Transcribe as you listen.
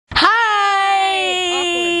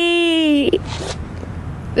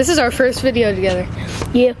This is our first video together.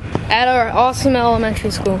 Yeah. At our awesome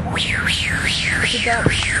elementary school.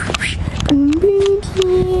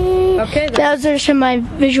 Okay then. Those are some of my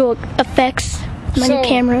visual effects. My new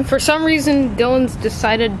camera. For some reason, Dylan's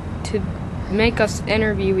decided to make us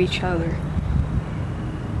interview each other.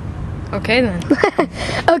 Okay then.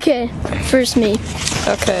 Okay, first me.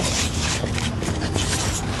 Okay.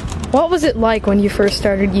 What was it like when you first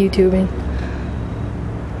started YouTubing?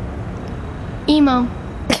 Emo.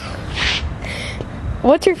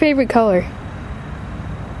 What's your favorite color?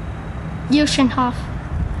 Yoshinhoff.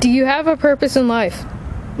 Do you have a purpose in life?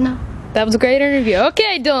 No. That was a great interview.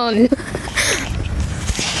 Okay, Dylan.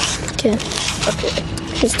 Okay. Okay.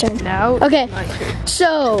 His turn. Now. Okay. My turn.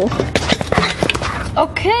 So.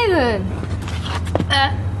 Okay then.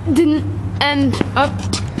 Didn't end up.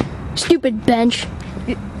 Stupid bench.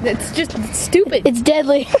 It's just stupid. It's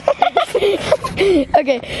deadly.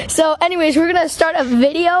 Okay. So, anyways, we're gonna start a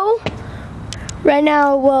video. Right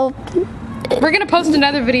now, well. We're gonna post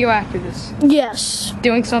another video after this. Yes.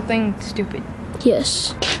 Doing something stupid.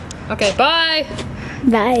 Yes. Okay. Bye.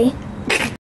 Bye.